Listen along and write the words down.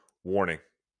Warning: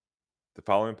 the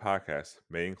following podcast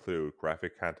may include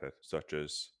graphic content such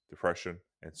as depression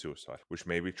and suicide, which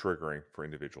may be triggering for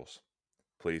individuals.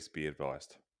 Please be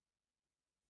advised.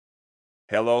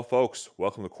 Hello, folks.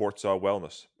 Welcome to Courtside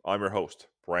Wellness. I'm your host,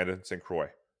 Brandon St. Croix,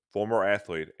 former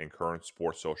athlete and current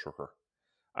sports social worker.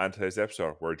 On today's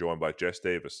episode, we're joined by Jess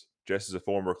Davis. Jess is a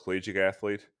former collegiate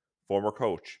athlete, former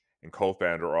coach, and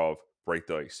co-founder of Break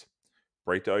the Ice.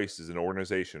 Break the Ice is an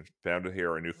organization founded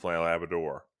here in Newfoundland,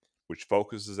 Labrador, which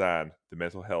focuses on the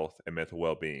mental health and mental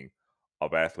well-being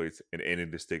of athletes and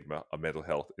ending the stigma of mental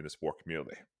health in the sport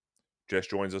community. Jess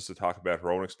joins us to talk about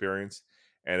her own experience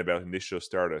and about initiatives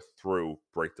started through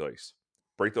Break the Ice.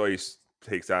 Break the Ice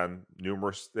takes on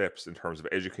numerous steps in terms of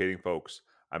educating folks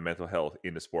on mental health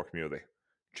in the sport community.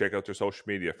 Check out their social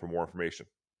media for more information.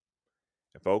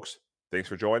 And folks, thanks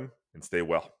for joining and stay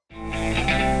well.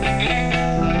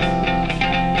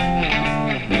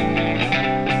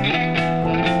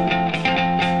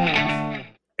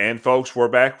 And folks, we're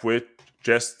back with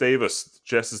Jess Davis.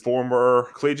 Jess is former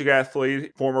collegiate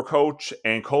athlete, former coach,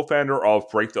 and co-founder of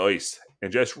Break the Ice.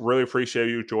 And Jess, really appreciate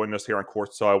you joining us here on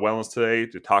Courtside Wellness today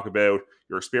to talk about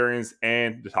your experience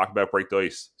and to talk about Break the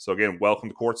Ice. So again, welcome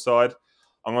to Courtside.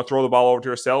 I'm going to throw the ball over to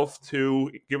yourself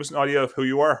to give us an idea of who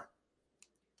you are.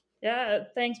 Yeah,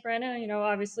 thanks, Brandon.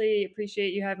 Obviously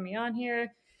appreciate you having me on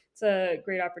here. It's a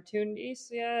great opportunity.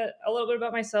 So yeah, a little bit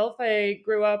about myself. I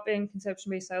grew up in Conception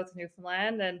Bay South,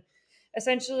 Newfoundland, and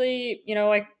essentially,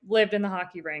 I lived in the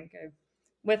hockey rink.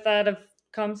 With that have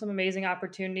come some amazing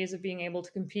opportunities of being able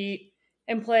to compete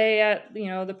and play at,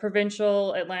 the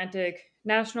provincial, Atlantic,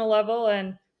 national level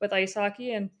and with ice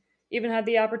hockey, and even had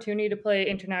the opportunity to play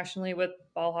internationally with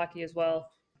ball hockey as well.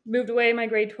 Moved away my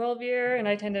grade 12 year, and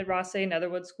I attended Rothsay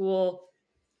Netherwood School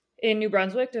in New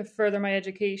Brunswick to further my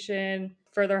education,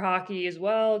 further hockey as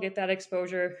well, get that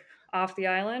exposure off the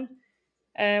island.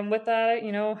 And with that,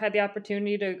 had the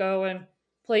opportunity to go and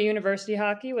play university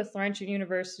hockey with Laurentian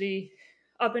University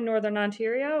up in Northern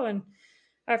Ontario. And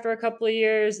after a couple of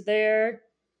years there,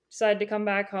 decided to come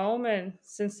back home. And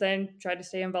since then, tried to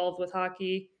stay involved with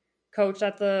hockey, coached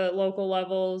at the local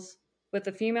levels with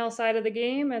the female side of the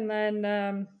game. And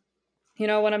then,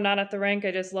 when I'm not at the rink,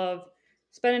 I just love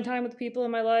spending time with people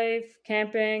in my life,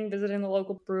 camping, visiting the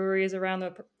local breweries around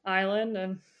the island,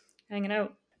 and hanging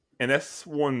out. And that's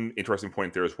one interesting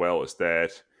point there as well, is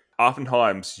that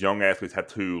oftentimes young athletes have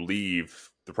to leave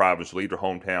the province, leave their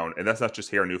hometown. And that's not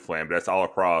just here in Newfoundland, but that's all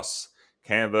across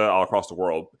Canada, all across the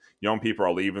world. Young people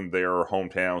are leaving their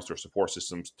hometowns, their support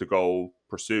systems to go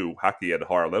pursue hockey at a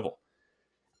higher level.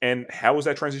 And how was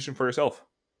that transition for yourself?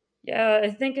 Yeah,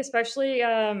 I think especially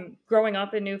growing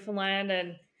up in Newfoundland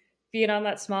and being on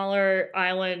that smaller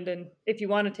island, and if you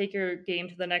want to take your game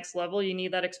to the next level, you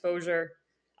need that exposure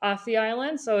off the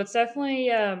island. So it's definitely,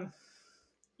 it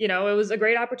was a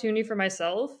great opportunity for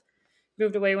myself.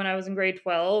 Moved away when I was in grade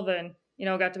 12 and,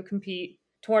 got to compete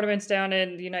tournaments down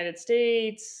in the United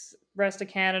States, rest of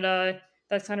Canada.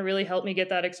 That's kind of really helped me get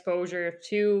that exposure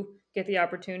to get the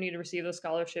opportunity to receive those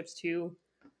scholarships to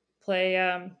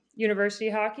play university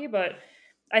hockey. But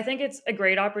I think it's a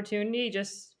great opportunity,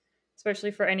 just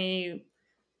especially for any,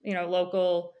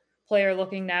 local player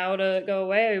looking now to go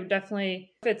away. I would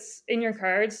definitely, if it's in your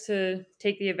cards, to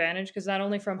take the advantage, because not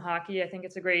only from hockey, I think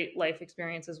it's a great life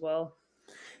experience as well.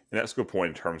 And that's a good point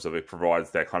in terms of it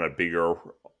provides that kind of bigger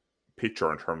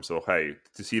picture in terms of, hey,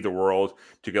 to see the world,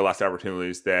 to get lots of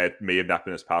opportunities that may have not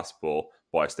been as possible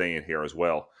by staying here as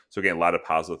well. So again, a lot of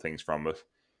positive things from it.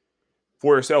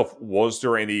 For yourself, was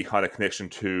there any kind of connection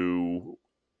to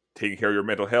taking care of your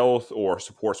mental health or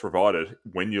supports provided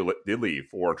when you did leave,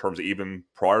 or in terms of even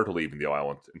prior to leaving the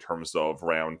island, in terms of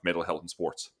around mental health and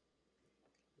sports?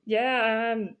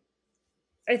 Yeah,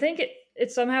 I think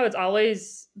it somehow it's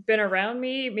always been around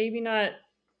me. Maybe not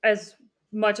as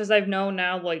much as I've known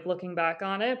now, like looking back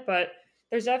on it, but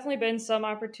there's definitely been some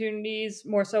opportunities,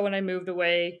 more so when I moved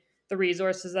away, the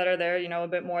resources that are there, a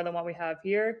bit more than what we have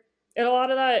here. And a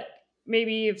lot of that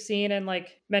maybe you've seen in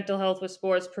like mental health with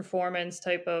sports performance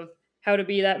type of how to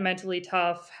be that mentally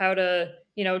tough, how to,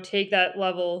 take that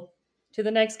level to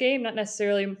the next game, not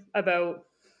necessarily about,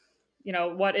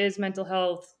 what is mental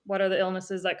health, what are the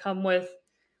illnesses that come with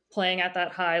playing at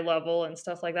that high level and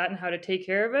stuff like that, and how to take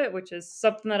care of it, which is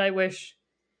something that I wish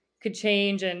could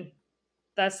change. And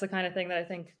that's the kind of thing that I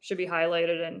think should be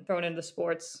highlighted and thrown into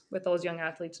sports with those young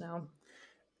athletes now.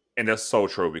 And that's so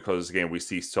true because, again, we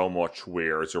see so much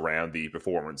where it's around the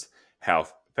performance, how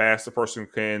fast a person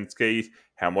can skate,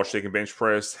 how much they can bench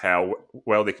press, how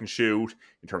well they can shoot,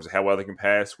 in terms of how well they can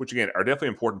pass, which, again, are definitely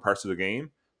important parts of the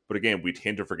game. But again, we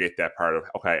tend to forget that part of,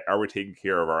 okay, are we taking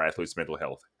care of our athletes' mental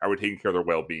health? Are we taking care of their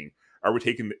well being? Are we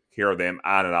taking care of them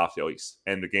on and off the ice?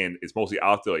 And again, it's mostly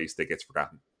off the ice that gets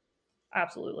forgotten.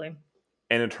 Absolutely.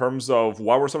 And in terms of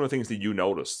what were some of the things that you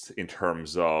noticed in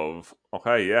terms of,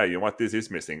 okay, yeah, you know what, this is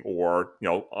missing, or, you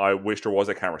know, I wish there was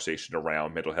a conversation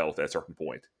around mental health at a certain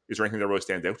point. Is there anything that really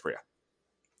stands out for you?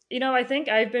 I think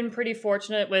I've been pretty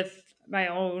fortunate with my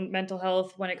own mental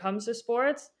health when it comes to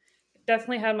sports.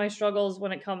 Definitely had my struggles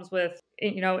when it comes with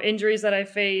injuries that I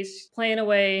faced, playing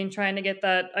away and trying to get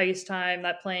that ice time,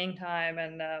 that playing time,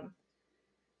 and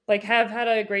like have had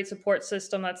a great support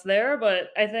system that's there. But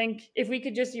I think if we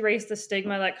could just erase the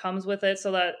stigma that comes with it,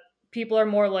 so that people are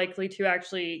more likely to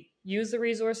actually use the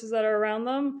resources that are around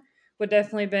them, would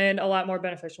definitely been a lot more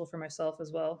beneficial for myself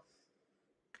as well.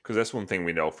 Because that's one thing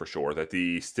we know for sure, that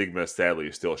the stigma sadly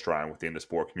is still strong within the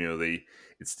sport community.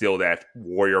 It's still that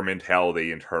warrior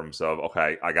mentality in terms of,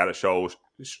 okay, I got to show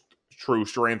true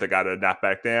strength. I got to not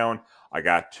back down. I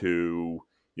got to,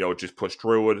 you know, just push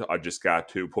through it. I just got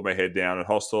to put my head down and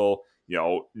hustle. You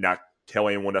know, not tell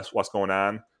anyone that's what's going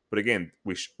on. But again,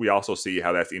 we also see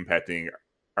how that's impacting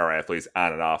our athletes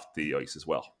on and off the ice as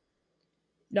well.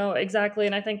 No, exactly.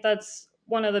 And I think that's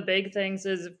one of the big things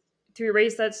is to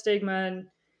erase that stigma and,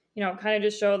 kind of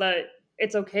just show that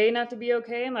it's okay not to be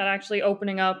okay, and that actually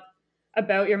opening up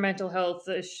about your mental health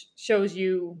shows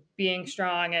you being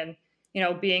strong and,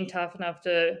 being tough enough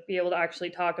to be able to actually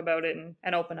talk about it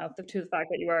and open up to the fact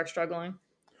that you are struggling.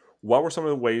 What were some of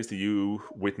the ways that you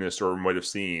witnessed or might have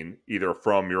seen, either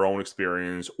from your own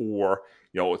experience or,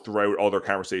 you know, throughout other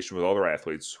conversations with other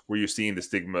athletes, were you seeing the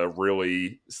stigma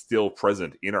really still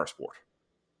present in our sport?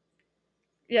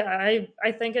 Yeah,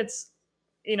 I think it's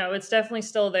definitely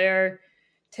still there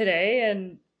today.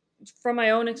 And from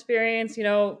my own experience,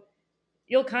 you'll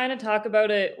kind of talk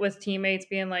about it with teammates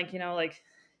being like, like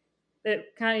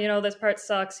it kind of, this part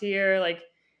sucks here. Like,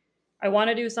 I want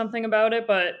to do something about it,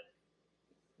 but,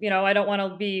 I don't want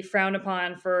to be frowned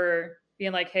upon for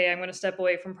being like, hey, I'm going to step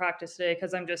away from practice today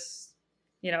because I'm just,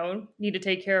 need to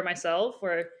take care of myself.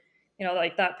 Or,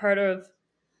 like that part of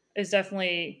is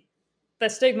definitely the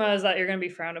stigma is that you're going to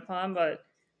be frowned upon. But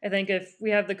I think if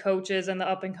we have the coaches and the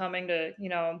up and coming to,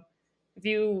 if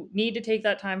you need to take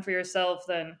that time for yourself,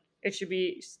 then it should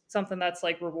be something that's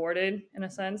like rewarded in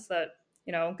a sense that,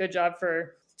 good job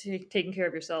for taking care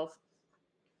of yourself.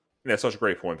 That's such a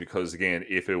great point because, again,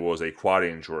 if it was a quad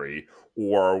injury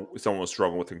or someone was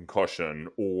struggling with a concussion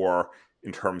or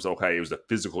in terms of, okay, it was a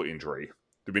physical injury,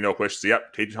 there'd be no questions.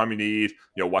 Yep, take the time you need.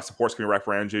 You know, what support's can be wrapped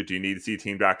around you? Do you need to see a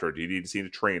team doctor? Do you need to see the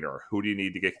trainer? Who do you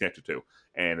need to get connected to?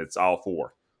 And it's all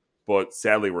four. But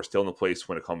sadly, we're still in a place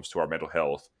when it comes to our mental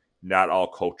health. Not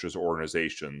all coaches,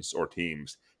 organizations, or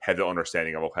teams have the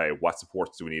understanding of, okay, what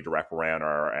supports do we need to wrap around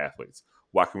our athletes?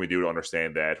 What can we do to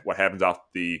understand that what happens off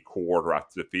the court or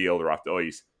off the field or off the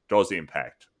ice does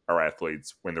impact our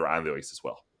athletes when they're on the ice as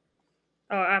well?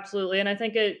 Oh, absolutely. And I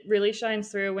think it really shines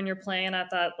through when you're playing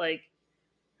at that like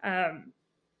um,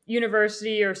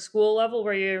 university or school level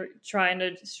where you're trying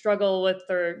to struggle with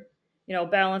or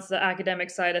balance the academic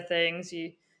side of things.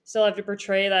 You still have to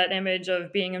portray that image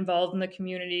of being involved in the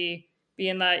community,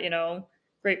 being that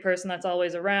great person that's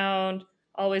always around,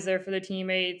 always there for the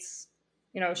teammates,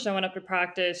 showing up to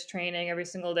practice, training every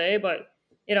single day. But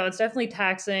it's definitely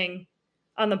taxing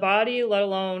on the body, let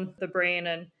alone the brain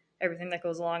and everything that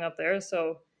goes along up there.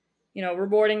 So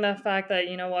rewarding that fact that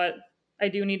what, I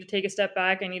do need to take a step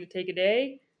back, I need to take a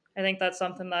day. I think that's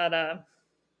something that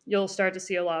you'll start to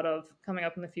see a lot of coming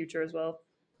up in the future as well.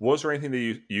 Was there anything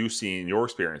that you see in your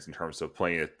experience in terms of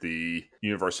playing at the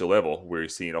university level where you're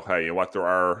seeing, okay, you know what, there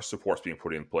are supports being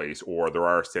put in place or there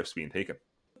are steps being taken?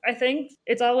 I think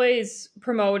it's always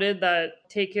promoted that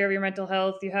take care of your mental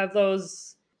health. You have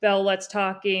those Bell Let's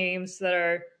Talk games that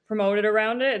are promoted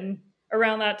around it, and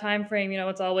around that time frame,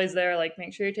 it's always there. Like,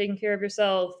 make sure you're taking care of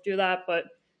yourself, do that. But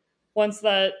once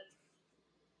that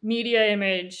media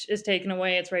image is taken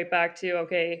away, it's right back to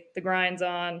okay, the grind's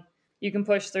on. You can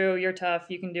push through. You're tough.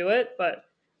 You can do it. But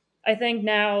I think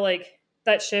now, like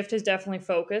that shift is definitely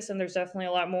focused, and there's definitely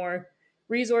a lot more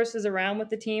resources around with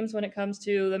the teams when it comes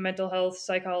to the mental health,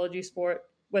 psychology, sport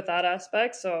with that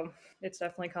aspect. So it's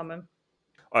definitely coming.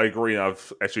 I agree.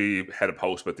 I've actually had a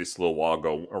post about this a little while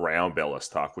ago around Bella's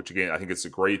Talk, which again, I think it's a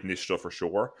great initiative for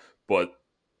sure. But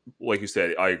like you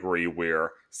said, I agree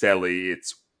where sadly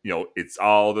it's, you know, it's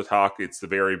all the talk, it's the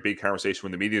very big conversation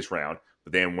when the media's around.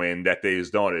 But then when that day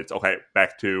is done, it's okay,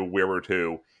 back to where we're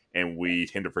to, and we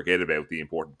tend to forget about the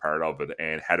important part of it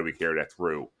and how do we carry that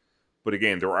through. But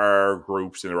again, there are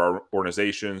groups and there are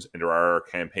organizations and there are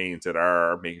campaigns that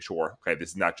are making sure, okay, this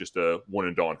is not just a one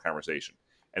and done conversation.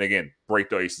 And again, Break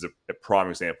the Ice is a prime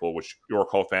example, which your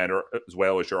co-founder, as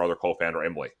well as your other co-founder,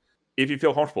 Emily. If you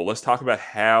feel comfortable, let's talk about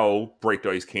how Break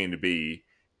the Ice came to be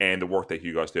and the work that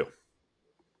you guys do.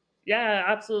 Yeah,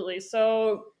 absolutely.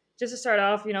 So, just to start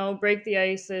off, Break the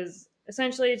Ice is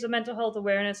essentially it's a mental health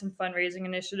awareness and fundraising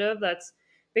initiative that's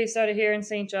based out of here in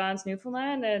St. John's,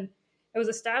 Newfoundland, and it was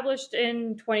established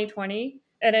in 2020.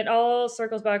 And it all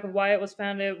circles back of why it was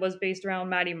founded was based around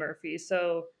Maddie Murphy.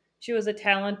 So she was a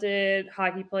talented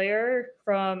hockey player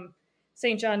from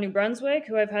St. John, New Brunswick,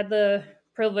 who I've had the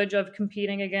privilege of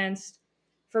competing against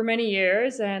for many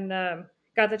years, and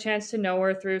got the chance to know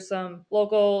her through some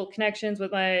local connections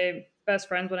with my best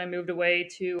friends when I moved away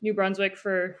to New Brunswick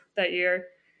for that year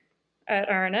at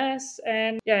RNS.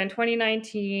 And yeah, in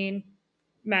 2019,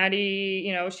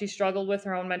 Maddie, she struggled with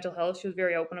her own mental health. She was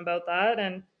very open about that.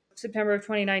 And September of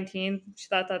 2019, she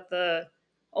thought that the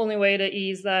only way to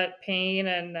ease that pain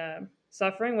and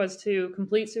suffering was to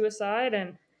complete suicide.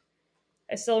 And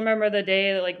I still remember the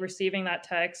day that, like, receiving that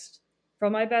text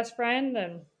from my best friend,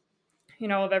 and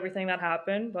of everything that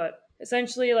happened. But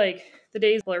essentially, like, the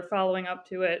days are following up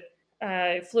to it,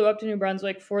 I flew up to New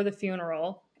Brunswick for the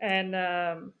funeral, and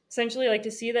essentially, like,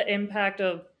 to see the impact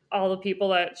of all the people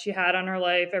that she had on her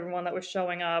life, everyone that was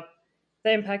showing up,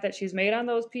 the impact that she's made on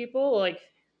those people, like,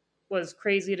 was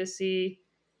crazy to see.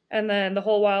 And then the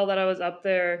whole while that I was up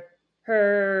there,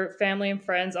 her family and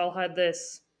friends all had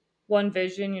this one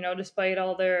vision, despite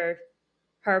all their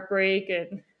heartbreak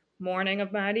and mourning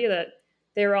of Maddie, that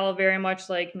they were all very much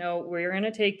like, no, we're going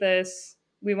to take this.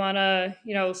 We want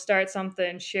to, start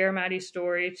something, share Maddie's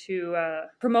story to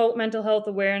promote mental health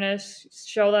awareness,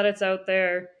 show that it's out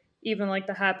there. Even like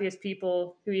the happiest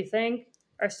people who you think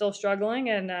are still struggling,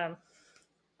 and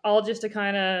all just to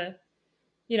kind of,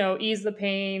 ease the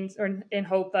pains or in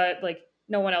hope that, like,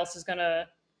 no one else is going to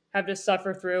have to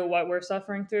suffer through what we're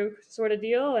suffering through, sort of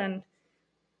deal. And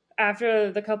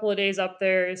after the couple of days up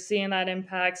there, seeing that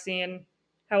impact, seeing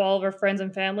how all of our friends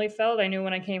and family felt, I knew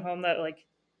when I came home that, like,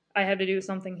 I had to do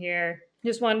something here.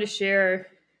 Just wanted to share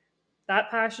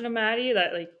that passion of Maddie,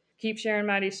 that, like, keep sharing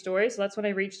Maddie's story. So that's when I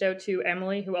reached out to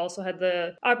Emily, who also had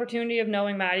the opportunity of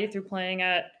knowing Maddie through playing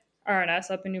at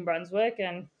RNS up in New Brunswick.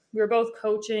 And we were both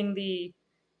coaching the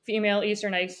female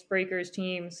Eastern Icebreakers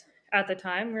teams at the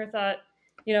time. We thought,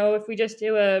 if we just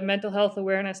do a mental health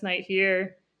awareness night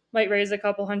here, might raise a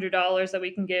couple $100 that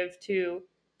we can give to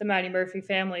the Maddie Murphy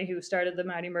family who started the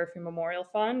Maddie Murphy Memorial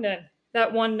Fund. And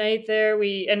that one night there,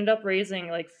 we ended up raising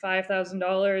like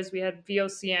 $5,000. We had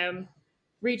VOCM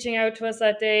reaching out to us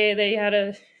that day. They had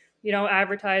a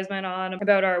advertisement on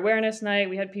about our awareness night.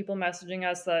 We had people messaging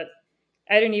us that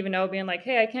I didn't even know, being like,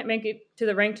 hey, I can't make it to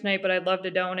the rink tonight, but I'd love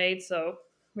to donate. So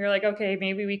we were like, okay,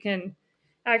 maybe we can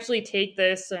actually take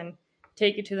this and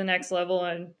take it to the next level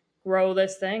and grow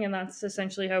this thing. And that's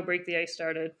essentially how Break the Ice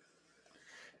started.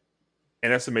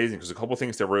 And that's amazing because a couple of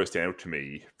things that really stand out to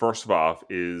me. First of all,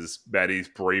 is Maddie's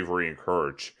bravery and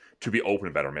courage to be open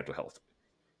about her mental health.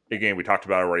 Again, we talked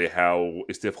about already how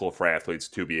it's difficult for athletes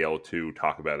to be able to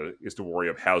talk about it, is to worry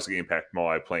of how's it going to impact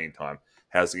my playing time,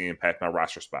 how's it going to impact my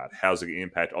roster spot, how's it going to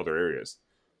impact other areas.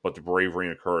 But the bravery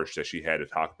and courage that she had to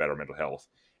talk about her mental health.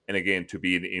 And again, to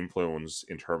be an influence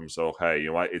in terms of, hey, you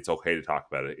know what, it's okay to talk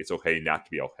about it. It's okay not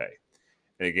to be okay.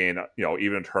 And again,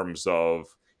 even in terms of,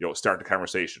 start the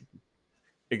conversation.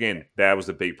 Again, that was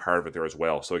a big part of it there as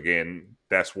well. So again,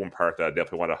 that's one part that I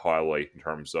definitely want to highlight in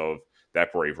terms of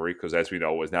that bravery, because as we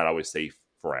know, it's not always safe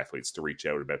for athletes to reach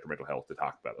out about their mental health to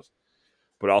talk about it.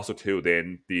 But also too,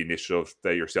 then the initiative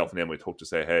that yourself and Emily took to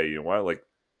say, hey, you know what, like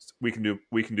we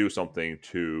can do something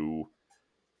to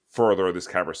further this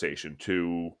conversation,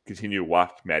 to continue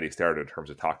what Maddie started in terms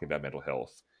of talking about mental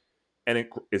health. And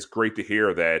it's great to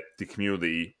hear that the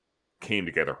community came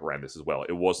together around this as well.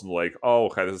 It wasn't like, oh,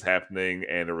 okay, this is happening,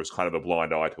 and there was kind of a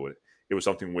blind eye to it. It was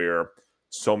something where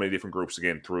so many different groups,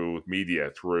 again, through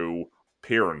media, through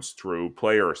parents, through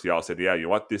players, they all said, yeah, you know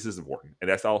what, this is important. And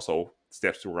that's also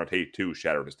steps we're going to take to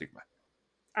shatter the stigma.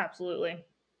 Absolutely.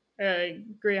 I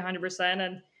agree 100%.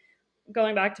 And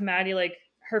going back to Maddie, like,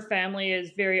 her family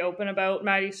is very open about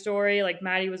Maddie's story. Like,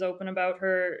 Maddie was open about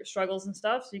her struggles and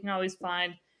stuff. So you can always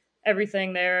find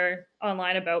everything there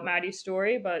online about Maddie's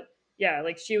story. But yeah,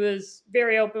 like, she was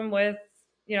very open with,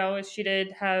 she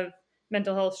did have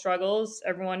mental health struggles.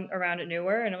 Everyone around it knew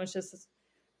her. And it was just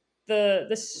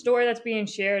the story that's being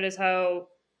shared is how,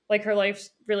 like, her life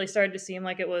really started to seem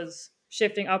like it was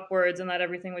shifting upwards and that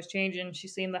everything was changing. She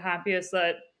seemed the happiest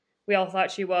that we all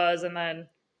thought she was, and then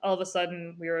all of a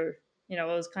sudden we were, it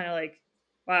was kind of like,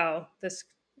 wow, this,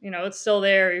 it's still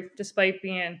there despite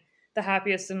being the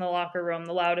happiest in the locker room,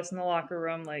 the loudest in the locker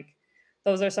room. Like,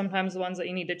 those are sometimes the ones that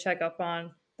you need to check up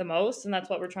on the most, and that's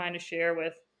what we're trying to share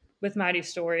with Maddie's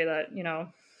story, that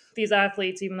these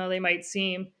athletes, even though they might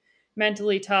seem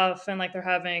mentally tough and like they're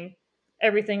having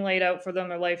everything laid out for them,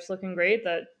 their life's looking great,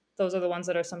 that those are the ones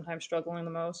that are sometimes struggling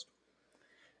the most.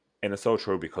 And it's so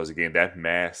true because, again, that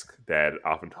mask that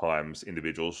oftentimes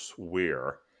individuals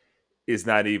wear is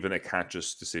not even a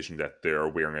conscious decision that they're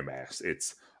wearing a mask.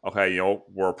 It's okay,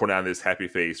 we're putting on this happy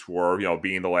face, we're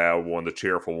being the loud one, the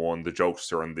cheerful one, the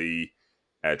jokester in the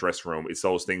dressing room. It's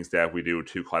those things that we do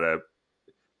to kind of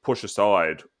push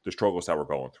aside the struggles that we're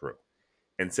going through.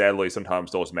 And sadly,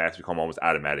 sometimes those masks become almost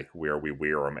automatic where we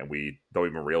wear them and we don't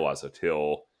even realize it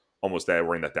till almost that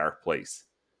we're in that dark place.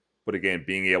 But again,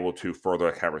 being able to further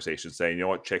a conversation, saying,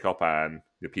 check up on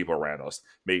the people around us,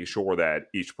 making sure that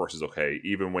each person's okay,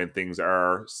 even when things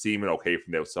are seeming okay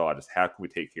from the outside, is how can we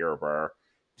take care of our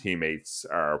teammates,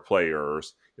 our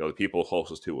players, the people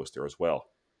closest to us there as well.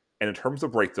 And in terms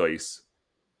of break the ice,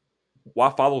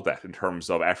 what followed that in terms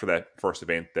of after that first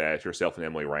event that yourself and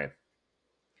Emily ran?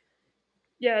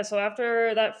 Yeah, so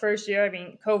after that first year, I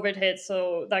mean, COVID hit,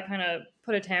 so that kind of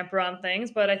put a tamper on things.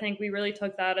 But I think we really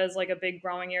took that as like a big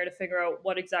growing year to figure out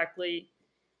what exactly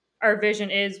our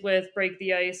vision is with Break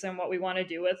the Ice and what we want to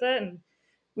do with it. And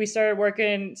we started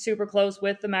working super close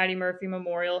with the Maddie Murphy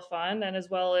Memorial Fund, and as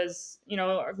well as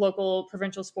our local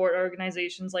provincial sport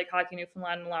organizations like Hockey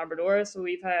Newfoundland and Labrador. So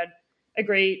we've had a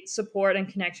great support and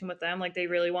connection with them. Like they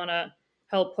really want to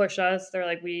help push us. They're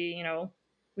like we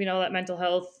know that mental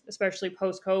health, especially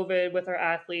post COVID with our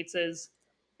athletes, is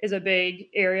a big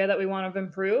area that we want to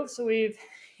improve. So we've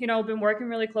been working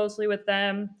really closely with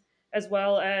them as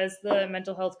well as the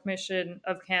Mental Health Commission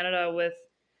of Canada with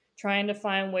trying to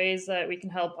find ways that we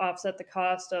can help offset the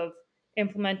cost of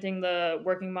implementing the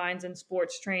working minds in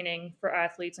sports training for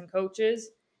athletes and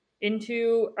coaches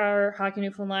into our Hockey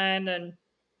Newfoundland, and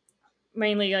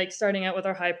mainly like starting out with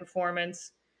our high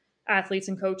performance athletes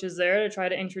and coaches there to try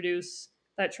to introduce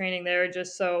that training there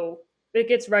just so it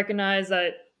gets recognized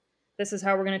that this is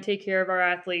how we're going to take care of our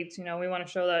athletes. We want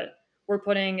to show that we're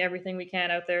putting everything we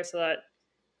can out there so that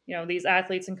these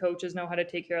athletes and coaches know how to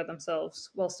take care of themselves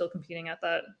while still competing at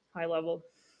that high level.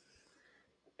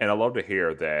 And I love to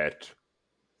hear that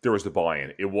there was the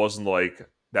buy-in. It wasn't like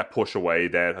that push away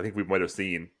that I think we might have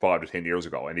seen 5 to 10 years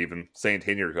ago. And even saying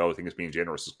 10 years ago, I think it's being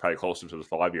generous is probably closer to the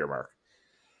 5 year mark.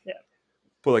 Yeah.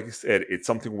 But like I said, it's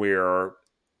something where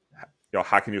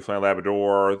Hockey Newfoundland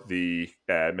Labrador, the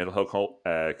Mental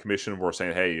Health Commission were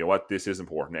saying, hey, you know what, this is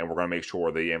important, and we're going to make sure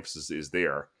the emphasis is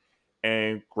there.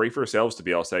 And great for yourselves to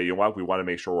be able to say, you know what, we want to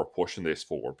make sure we're pushing this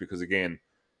forward because again,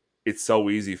 it's so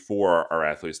easy for our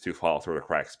athletes to fall through the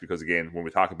cracks because again, when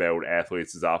we talk about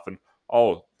athletes, is often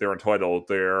they're entitled,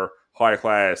 they're high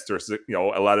class, there's a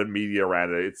lot of media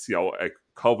around it. It's a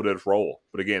coveted role,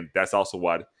 but again, that's also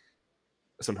what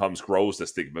sometimes grows the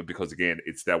stigma because again,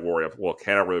 it's that worry of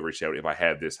can I really reach out if I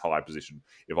have this high position,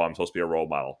 if I'm supposed to be a role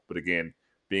model? But again,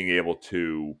 being able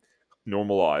to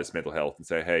normalize mental health and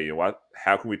say, hey, you know what,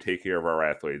 how can we take care of our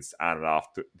athletes on and off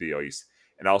the ice,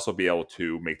 and also be able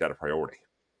to make that a priority.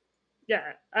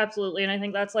 Yeah, absolutely. And I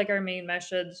think that's like our main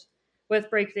message with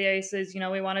Break the Ice is,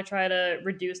 we want to try to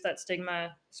reduce that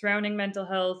stigma surrounding mental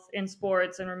health in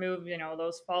sports and remove,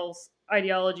 those false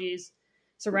ideologies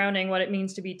surrounding what it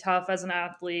means to be tough as an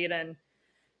athlete and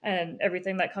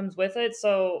everything that comes with it.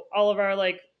 So all of our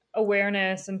like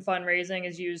awareness and fundraising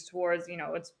is used towards,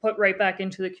 it's put right back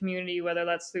into the community, whether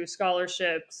that's through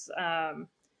scholarships,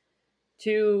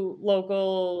 to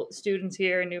local students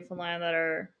here in Newfoundland that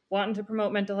are wanting to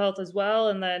promote mental health as well,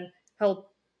 and then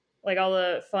help like all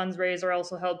the funds raised are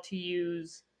also helped to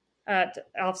use to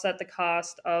offset the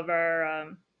cost of our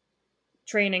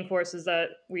training courses that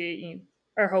we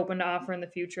are hoping to offer in the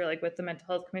future, like with the Mental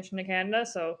Health Commission of Canada.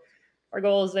 So our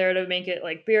goal is there to make it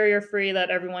like barrier free that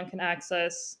everyone can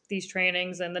access these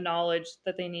trainings and the knowledge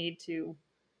that they need to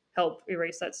help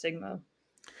erase that stigma.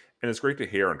 And it's great to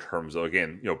hear in terms of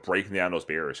again, breaking down those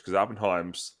barriers because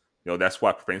oftentimes, that's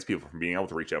what prevents people from being able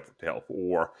to reach out for help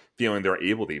or feeling they're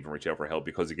able to even reach out for help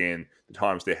because again, the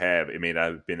times they have, it may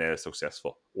not have been as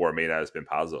successful or it may not have been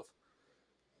positive.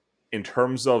 In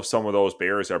terms of some of those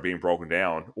barriers that are being broken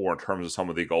down, or in terms of some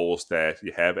of the goals that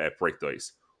you have at Break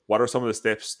Dice, what are some of the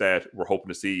steps that we're hoping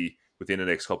to see within the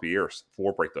next couple of years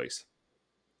for Break Dice?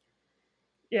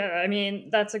 Yeah, I mean,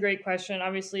 that's a great question.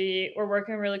 Obviously, we're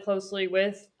working really closely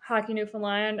with Hockey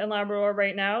Newfoundland and Labrador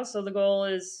right now. So the goal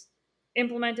is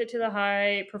implement it to the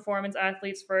high performance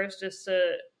athletes first, just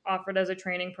to offer it as a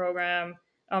training program,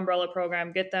 umbrella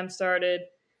program, get them started.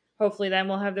 Hopefully, then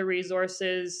we'll have the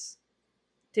resources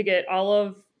to get all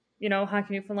of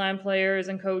Hockey Newfoundland players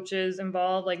and coaches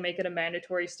involved. Like make it a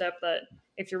mandatory step that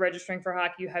if you're registering for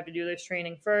hockey, you have to do this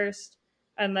training first,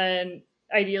 and then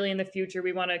ideally in the future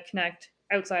we want to connect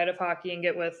outside of hockey and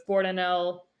get with Gordon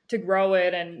L to grow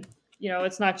it. And,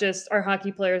 it's not just our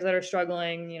hockey players that are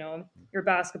struggling, your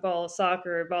basketball,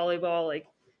 soccer, volleyball, like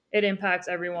it impacts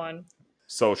everyone.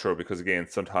 So true, because again,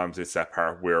 sometimes it's that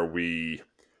part where we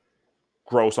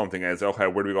grow something as, okay,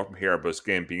 where do we go from here? But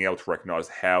again, being able to recognize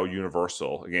how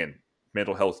universal, again,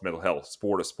 mental health,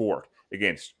 sport is sport.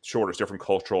 Again, sure, there's different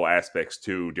cultural aspects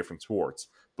to different sports,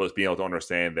 but it's being able to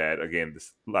understand that, again,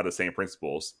 a lot of the same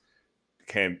principles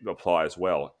can apply as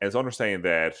well. And it's understanding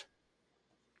that,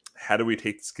 how do we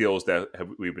take the skills that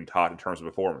we've been taught in terms of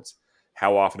performance?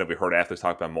 How often have we heard athletes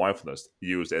talk about mindfulness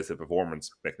used as a performance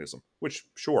mechanism? Which,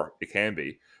 sure, it can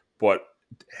be, but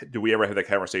do we ever have that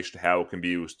conversation how it can be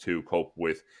used to cope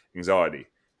with anxiety,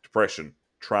 depression,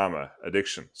 trauma,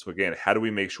 addiction? So again, how do we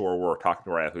make sure we're talking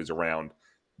to our athletes around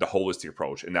the holistic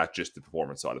approach and not just the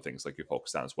performance side of things like you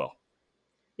focused on as well?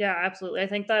 Yeah, absolutely. I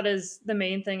think that is the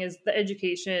main thing is the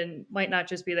education might not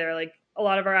just be there. Like a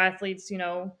lot of our athletes,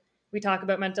 we talk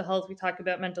about mental health, we talk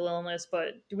about mental illness,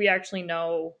 but do we actually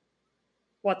know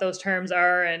what those terms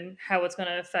are and how it's going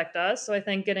to affect us? So I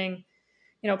think getting,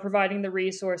 providing the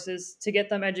resources to get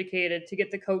them educated, to get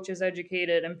the coaches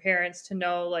educated and parents to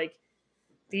know like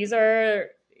these are,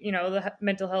 the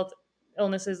mental health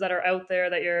illnesses that are out there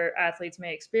that your athletes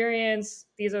may experience.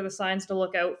 These are the signs to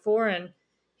look out for. And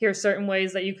here's certain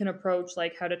ways that you can approach,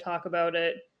 like how to talk about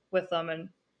it with them and,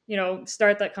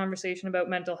 start that conversation about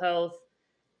mental health,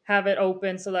 have it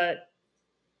open so that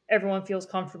everyone feels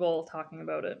comfortable talking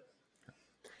about it.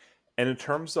 And in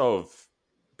terms of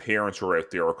parents who are out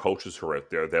there or coaches who are out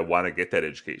there that want to get that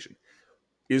education,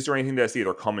 is there anything that's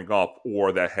either coming up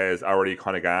or that has already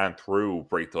kind of gone through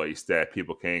Break the Ice that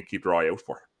people can keep their eye out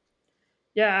for?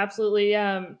 Yeah, absolutely.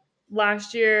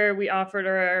 Last year we offered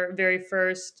our very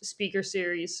first speaker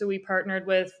series. So we partnered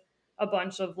with a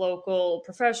bunch of local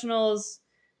professionals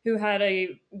who had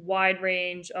a wide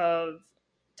range of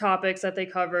topics that they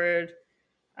covered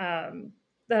um,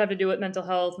 that have to do with mental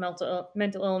health,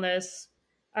 mental illness.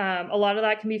 A lot of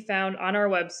that can be found on our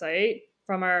website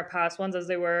from our past ones, as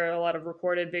they were a lot of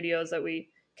recorded videos that we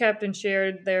kept and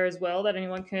shared there as well that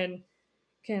anyone can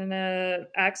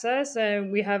access.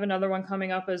 And we have another one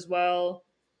coming up as well,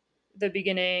 the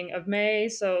beginning of May.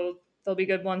 So there'll be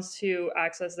good ones to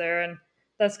access there. And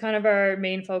that's kind of our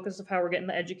main focus of how we're getting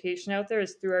the education out there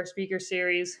is through our speaker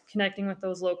series, connecting with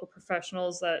those local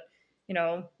professionals that,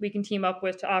 we can team up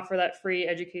with to offer that free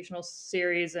educational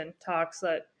series and talks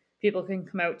that people can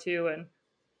come out to and,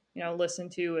 listen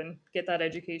to and get that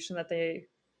education that they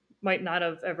might not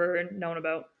have ever known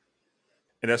about.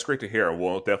 And that's great to hear.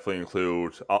 We'll definitely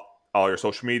include all your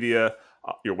social media,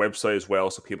 your website as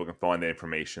well, so people can find the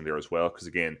information there as well. Because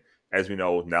again, as we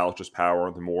know, knowledge is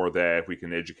power. The more that we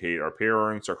can educate our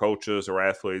parents, our coaches, our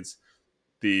athletes,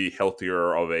 the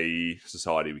healthier of a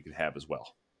society we can have as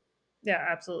well. Yeah,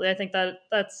 absolutely. I think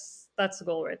that's the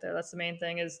goal right there. That's the main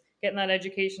thing is getting that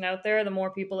education out there. The more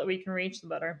people that we can reach, the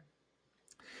better.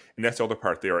 And that's the other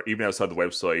part there. Even outside the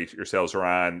website, yourselves are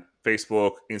on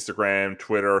Facebook, Instagram,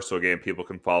 Twitter. So again, people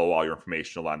can follow all your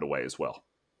information along the way as well.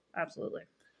 Absolutely.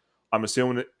 I'm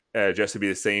assuming just to be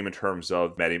the same in terms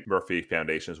of Maddie Murphy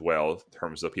Foundation as well, in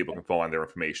terms of people can find their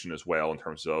information as well, in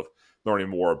terms of learning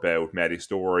more about Maddie's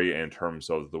story and in terms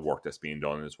of the work that's being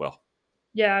done as well.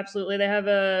 Yeah, absolutely. They have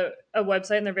a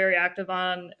website and they're very active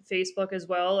on Facebook as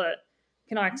well that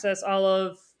can access all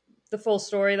of the full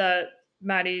story that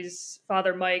Maddie's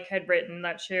father Mike had written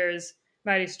that shares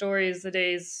Maddie's stories, the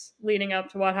days leading up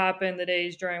to what happened, the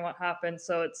days during what happened.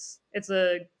 So it's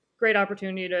a great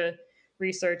opportunity to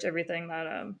research everything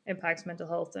that impacts mental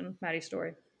health and Maddie's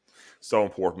story. So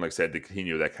important, like I said, to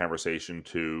continue that conversation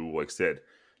to, like I said,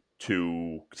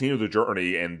 to continue the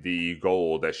journey and the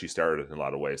goal that she started in a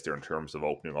lot of ways there in terms of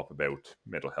opening up about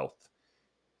mental health.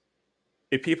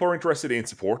 If people are interested in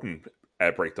supporting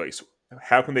Break Dice,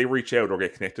 how can they reach out or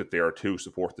get connected there to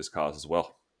support this cause as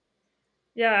well?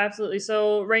 Yeah, absolutely.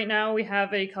 So right now we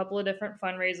have a couple of different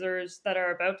fundraisers that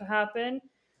are about to happen.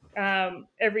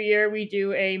 Every year we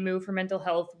do a Move for Mental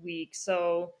Health Week.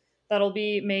 So that'll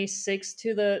be May 6th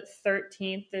to the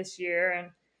 13th this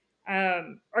year.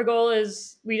 And our goal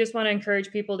is we just want to encourage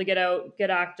people to get out, get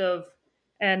active,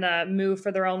 and move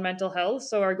for their own mental health.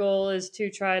 So our goal is to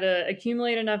try to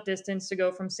accumulate enough distance to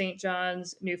go from St.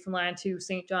 John's, Newfoundland to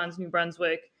St. John's, New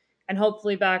Brunswick, and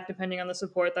hopefully back depending on the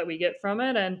support that we get from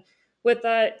it. And with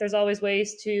that, there's always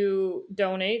ways to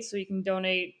donate. So you can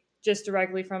donate just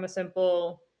directly from a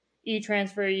simple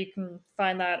e-transfer. You can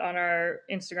find that on our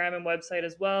Instagram and website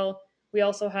as well. We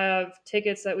also have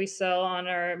tickets that we sell on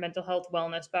our mental health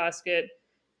wellness basket.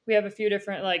 We have a few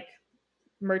different like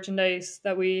merchandise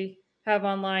that we have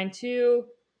online too.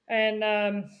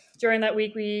 And during that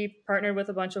week, we partnered with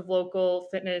a bunch of local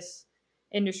fitness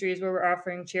industries where we're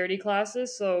offering charity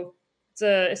classes. So it's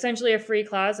essentially a free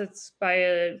class. It's by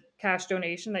a cash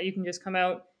donation that you can just come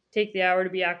out, take the hour to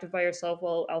be active by yourself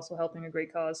while also helping a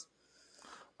great cause.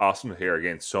 Awesome to hear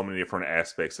again so many different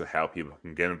aspects of how people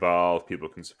can get involved, people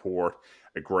can support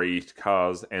a great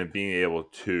cause, and being able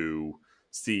to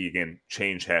see again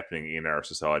change happening in our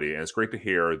society. And it's great to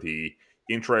hear the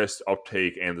interest,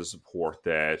 uptake, and the support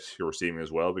that you're receiving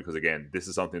as well, because again, this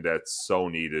is something that's so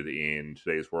needed in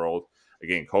today's world.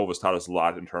 Again, COVID's taught us a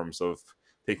lot in terms of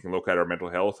taking a look at our mental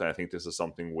health, and I think this is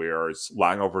something where it's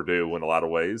long overdue in a lot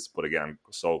of ways. But again, I'm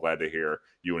so glad to hear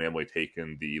you and Emily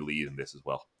taking the lead in this as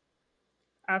well.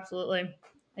 Absolutely.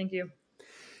 Thank you.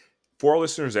 For our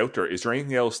listeners out there, is there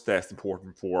anything else that's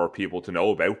important for people to know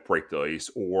about Break the Ice,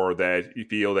 or that you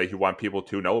feel that you want people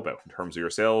to know about in terms of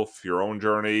yourself, your own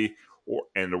journey, or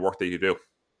and the work that you do?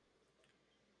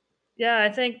 Yeah,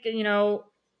 I think,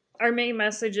 our main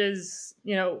message is,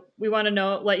 we want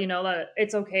to let you know that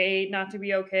it's okay not to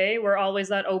be okay. We're always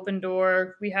that open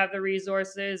door. We have the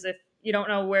resources. If you don't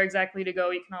know where exactly to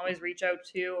go, you can always reach out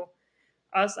to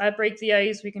us at Break the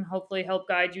Ice. We can hopefully help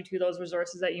guide you to those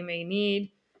resources that you may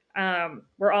need.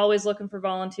 We're always looking for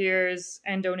volunteers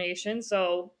and donations.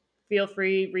 So feel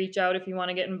free, reach out if you want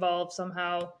to get involved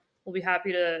somehow. We'll be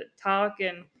happy to talk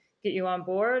and get you on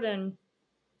board. And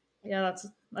yeah,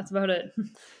 that's about it.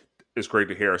 It's great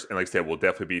to hear. And like I said, we'll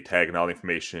definitely be tagging all the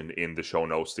information in the show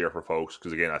notes there for folks.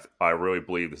 Because again, I really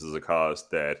believe this is a cause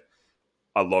that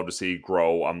I love to see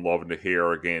grow. I'm loving to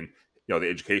hear again, the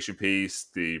education piece,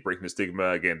 the breaking the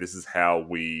stigma. Again, this is how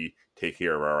we take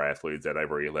care of our athletes at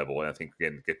every level. And I think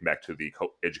again, getting back to the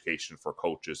education for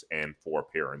coaches and for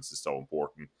parents is so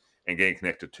important. And getting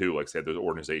connected to, like I said, those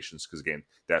organizations, because again,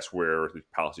 that's where the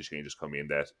policy changes come in.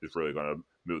 That is really going to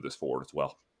move this forward as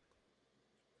well.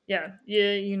 Yeah,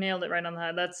 you nailed it right on the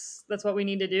head. That's what we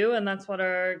need to do, and that's what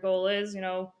our goal is.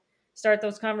 Start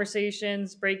those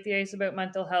conversations, break the ice about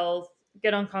mental health,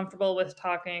 get uncomfortable with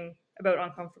talking about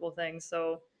uncomfortable things.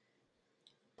 So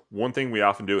One thing we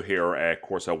often do here at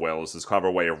Corsair Wells is kind of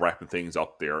our way of wrapping things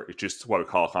up there. It's just what we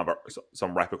call kind of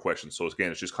some rapid questions. So again,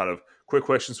 it's just kind of quick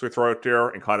questions we throw out there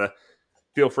and kind of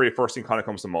feel free if first thing kind of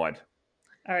comes to mind.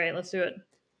 all right, let's do it.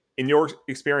 In your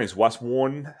experience, what's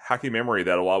one hockey memory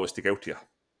that'll always stick out to you?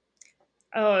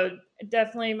 Oh,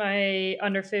 definitely my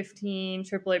under 15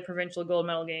 AAA provincial gold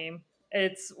medal game.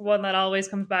 It's one that always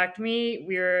comes back to me.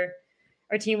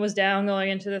 Our team was down going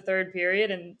into the third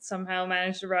period and somehow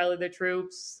managed to rally the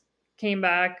troops, came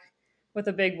back with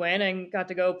a big win, and got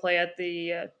to go play at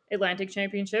the Atlantic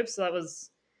Championships. So that was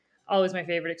always my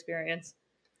favorite experience.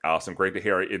 Awesome. Great to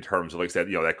hear in terms of, like I said,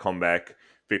 that comeback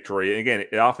victory. And again,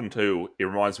 it often, too, it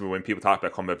reminds me when people talk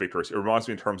about comeback victories, it reminds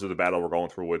me in terms of the battle we're going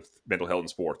through with mental health in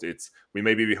sports. We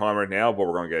may be behind right now, but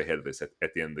we're going to get ahead of this at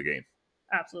the end of the game.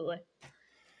 Absolutely.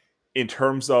 In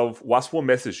terms of what's one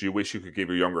message you wish you could give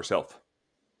your younger self?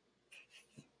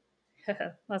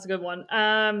 That's a good one.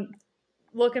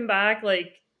 Looking back,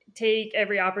 like take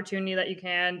every opportunity that you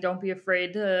can. Don't be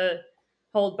afraid to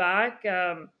hold back.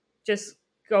 Just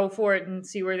go for it and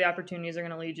see where the opportunities are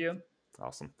going to lead you.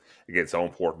 Awesome. Again, so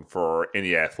important for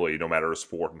any athlete, no matter the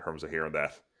sport, in terms of hearing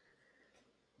that.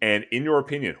 And in your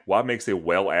opinion, what makes a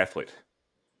well athlete?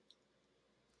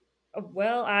 A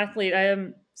well athlete. I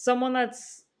am someone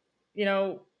that's, you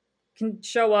know, can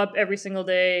show up every single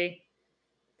day,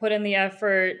 put in the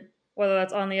effort, whether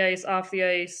that's on the ice, off the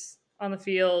ice, on the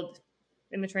field,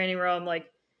 in the training room.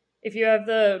 Like, if you have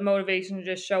the motivation to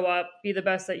just show up, be the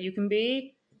best that you can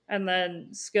be, and then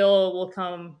skill will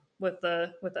come with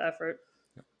the effort.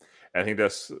 And I think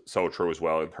that's so true as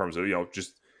well in terms of,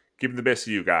 just giving the best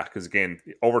you got. Because again,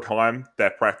 over time,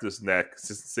 that practice and that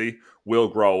consistency will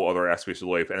grow other aspects of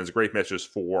life. And it's a great message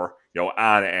for,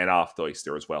 on and off the ice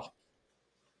there as well.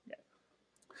 Yeah.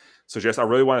 So, Jess, I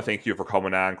really want to thank you for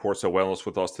coming on Course of Wellness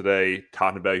with us today,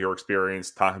 talking about your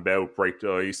experience, talking about Break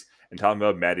the Ice, and talking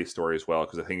about Maddie's story as well.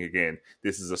 Because I think, again,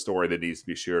 this is a story that needs to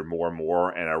be shared more and more.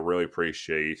 And I really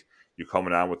appreciate you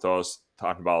coming on with us,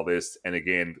 talking about this, and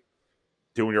again,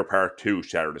 doing your part to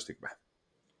shatter the stigma.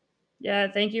 Yeah,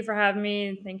 thank you for having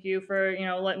me. Thank you for,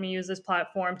 letting me use this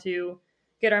platform to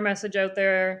get our message out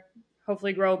there,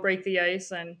 hopefully grow, break the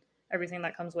ice, and everything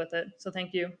that comes with it. So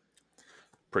thank you.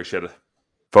 Appreciate it.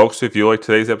 Folks, if you like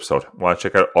today's episode and want to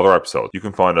check out other episodes, you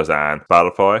can find us on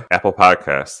Spotify, Apple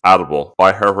Podcasts, Audible,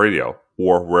 iHeartRadio,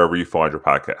 or wherever you find your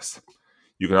podcasts.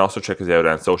 You can also check us out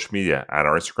on social media, on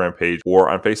our Instagram page, or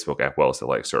on Facebook at Wellness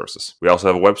Athletic Services. We also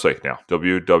have a website now,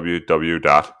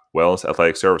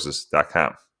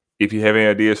 www.wellnessathleticservices.com. If you have any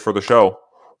ideas for the show,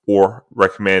 or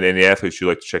recommend any athletes you'd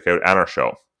like to check out on our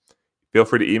show, feel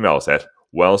free to email us at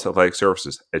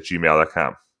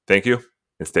wellnessathleticservices@gmail.com. Thank you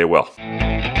and stay well.